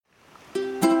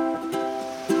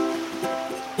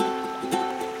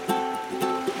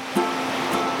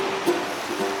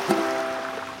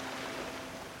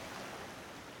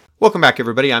Welcome back,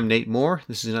 everybody. I'm Nate Moore.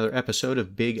 This is another episode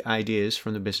of Big Ideas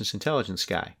from the Business Intelligence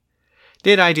Guy.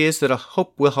 Data ideas that I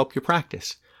hope will help your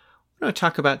practice. What I'm going to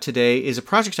talk about today is a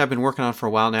project I've been working on for a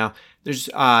while now. There's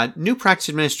a new practice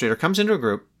administrator comes into a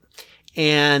group,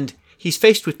 and he's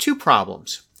faced with two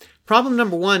problems. Problem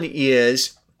number one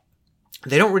is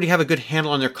they don't really have a good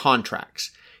handle on their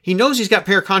contracts. He knows he's got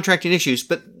payer contracting issues,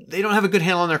 but they don't have a good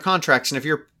handle on their contracts. And if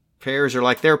your payers are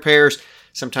like their payers,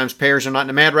 sometimes payers are not in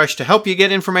a mad rush to help you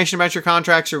get information about your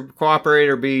contracts or cooperate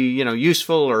or be,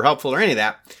 useful or helpful or any of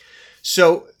that.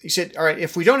 So he said, all right,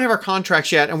 if we don't have our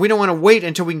contracts yet and we don't want to wait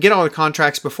until we can get all the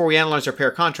contracts before we analyze our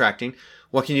payer contracting,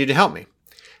 what can you do to help me?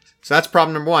 So that's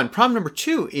problem number one. Problem number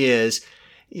two is,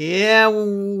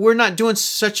 we're not doing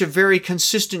such a very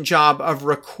consistent job of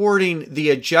recording the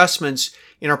adjustments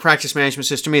in our practice management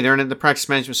system either. And the practice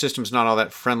management system is not all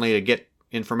that friendly to get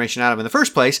information out of in the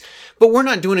first place, but we're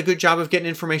not doing a good job of getting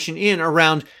information in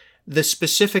around the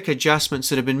specific adjustments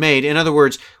that have been made. In other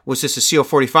words, was this a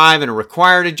CO45 and a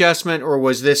required adjustment, or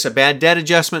was this a bad debt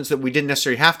adjustments that we didn't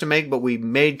necessarily have to make, but we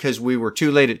made because we were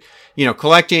too late at,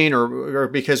 collecting, or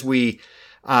because we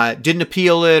didn't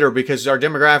appeal it, or because our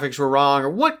demographics were wrong,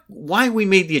 or why we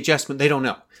made the adjustment, they don't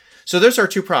know. So there's our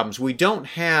two problems. We don't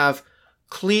have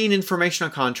clean information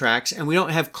on contracts, and we don't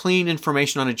have clean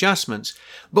information on adjustments,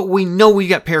 but we know we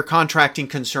got payer contracting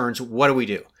concerns. What do we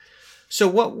do? So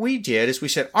what we did is we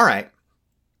said, all right,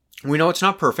 we know it's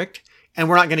not perfect, and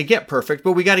we're not going to get perfect,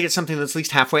 but we got to get something that's at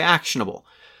least halfway actionable.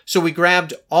 So we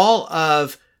grabbed all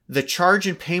of the charge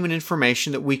and payment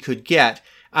information that we could get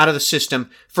out of the system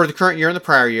for the current year and the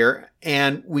prior year,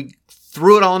 and we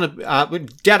threw it all in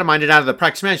data mined it out of the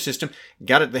practice management system,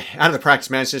 got it out of the practice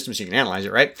management system so you can analyze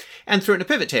it, right? And threw it in a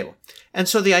pivot table. And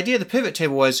so the idea of the pivot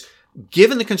table was,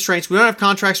 given the constraints, we don't have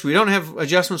contracts, we don't have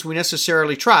adjustments we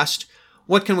necessarily trust,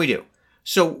 what can we do?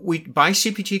 So by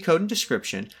CPT code and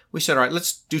description, we said, all right,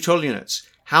 let's do total units.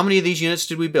 How many of these units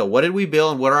did we bill? What did we bill,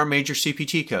 and what are our major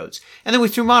CPT codes? And then we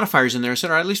threw modifiers in there and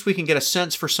said, all right, at least we can get a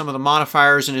sense for some of the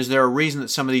modifiers, and is there a reason that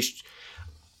some of these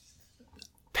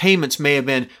payments may have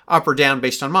been up or down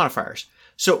based on modifiers?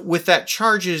 So with that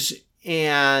charges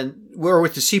or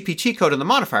with the CPT code and the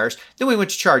modifiers, then we went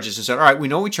to charges and said, all right, we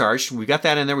know we charged. We got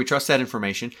that in there. We trust that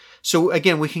information. So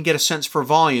again, we can get a sense for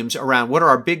volumes around what are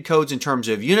our big codes in terms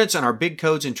of units and our big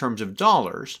codes in terms of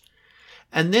dollars.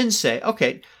 And then say,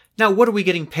 okay, now what are we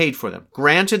getting paid for them?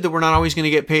 Granted that we're not always going to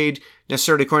get paid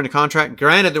necessarily according to contract.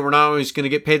 Granted that we're not always going to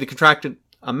get paid the contracted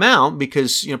amount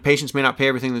because, patients may not pay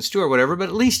everything that's due or whatever, but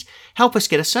at least help us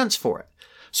get a sense for it.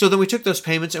 So then we took those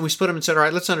payments and we split them and said, all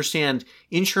right, let's understand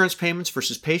insurance payments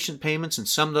versus patient payments and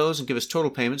sum those and give us total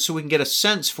payments so we can get a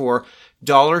sense for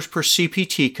dollars per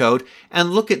CPT code and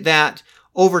look at that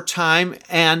over time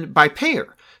and by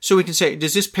payer. So we can say,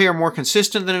 does this payer more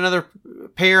consistent than another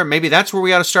payer? Maybe that's where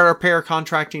we ought to start our payer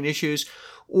contracting issues.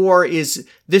 Or is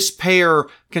this payer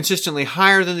consistently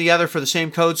higher than the other for the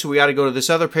same code, so we ought to go to this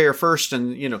other payer first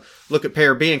and, look at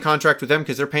payer B and contract with them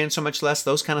because they're paying so much less,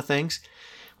 those kind of things.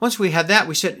 Once we had that,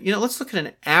 we said, let's look at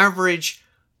an average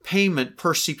payment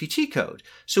per CPT code.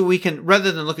 So we can,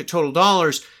 rather than look at total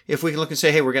dollars, if we can look and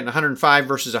say, hey, we're getting 105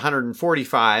 versus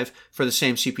 145 for the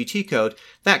same CPT code,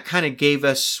 that kind of gave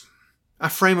us a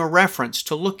frame of reference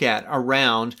to look at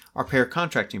around our payer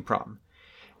contracting problem.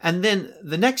 And then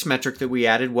the next metric that we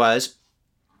added was,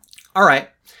 all right,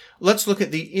 let's look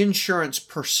at the insurance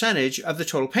percentage of the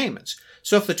total payments.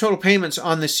 So if the total payments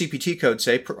on the CPT code,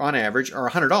 say, on average,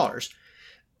 are $100,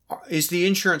 is the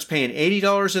insurance paying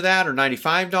 $80 of that or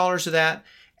 $95 of that?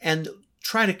 And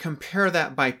try to compare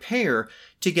that by payer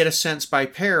to get a sense by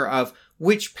payer of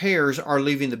which payers are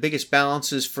leaving the biggest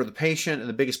balances for the patient and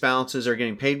the biggest balances are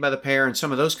getting paid by the payer and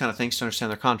some of those kind of things to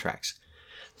understand their contracts.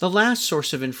 The last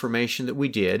source of information that we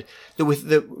did that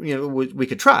we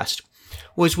could trust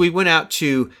was we went out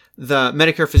to the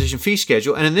Medicare Physician Fee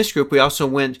Schedule, and in this group we also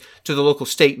went to the local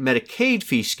state Medicaid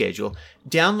fee schedule,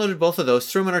 downloaded both of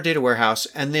those, threw them in our data warehouse,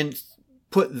 and then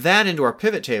put that into our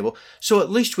pivot table so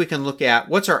at least we can look at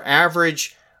what's our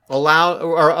average allowed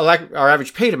or our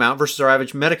average paid amount versus our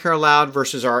average Medicare allowed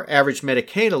versus our average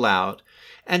Medicaid allowed,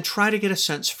 and try to get a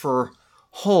sense for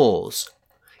holes,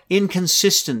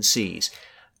 inconsistencies,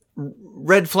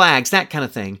 red flags, that kind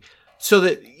of thing, so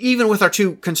that even with our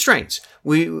two constraints,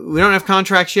 we don't have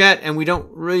contracts yet and we don't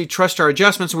really trust our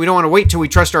adjustments and we don't want to wait till we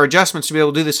trust our adjustments to be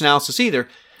able to do this analysis either.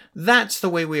 That's the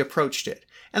way we approached it.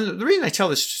 And the reason I tell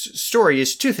this story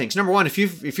is two things. Number one, if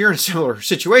you're in a similar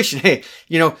situation, hey,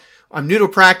 I'm new to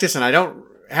practice and I don't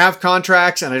have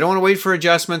contracts and I don't want to wait for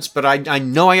adjustments, but I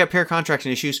know I got payer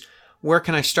contracting issues. Where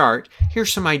can I start?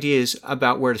 Here's some ideas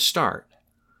about where to start.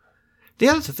 The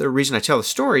other reason I tell the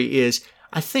story is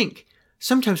I think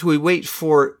sometimes we wait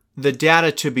for the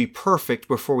data to be perfect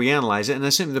before we analyze it. And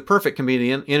the perfect can be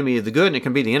the enemy of the good, and it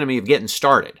can be the enemy of getting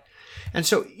started. And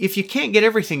so if you can't get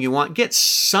everything you want, get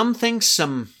something,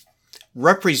 some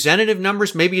representative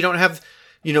numbers. Maybe you don't have,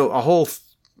 a whole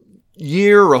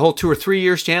year or a whole 2 or 3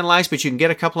 years to analyze, but you can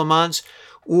get a couple of months.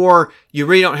 Or you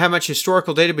really don't have much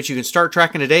historical data, but you can start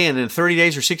tracking today, and in 30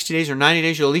 days or 60 days or 90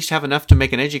 days, you'll at least have enough to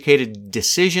make an educated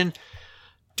decision.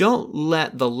 Don't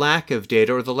let the lack of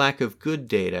data or the lack of good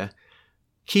data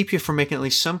keep you from making at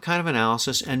least some kind of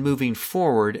analysis and moving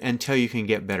forward until you can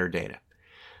get better data.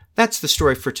 That's the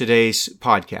story for today's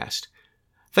podcast.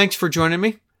 Thanks for joining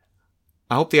me.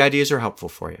 I hope the ideas are helpful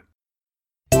for you.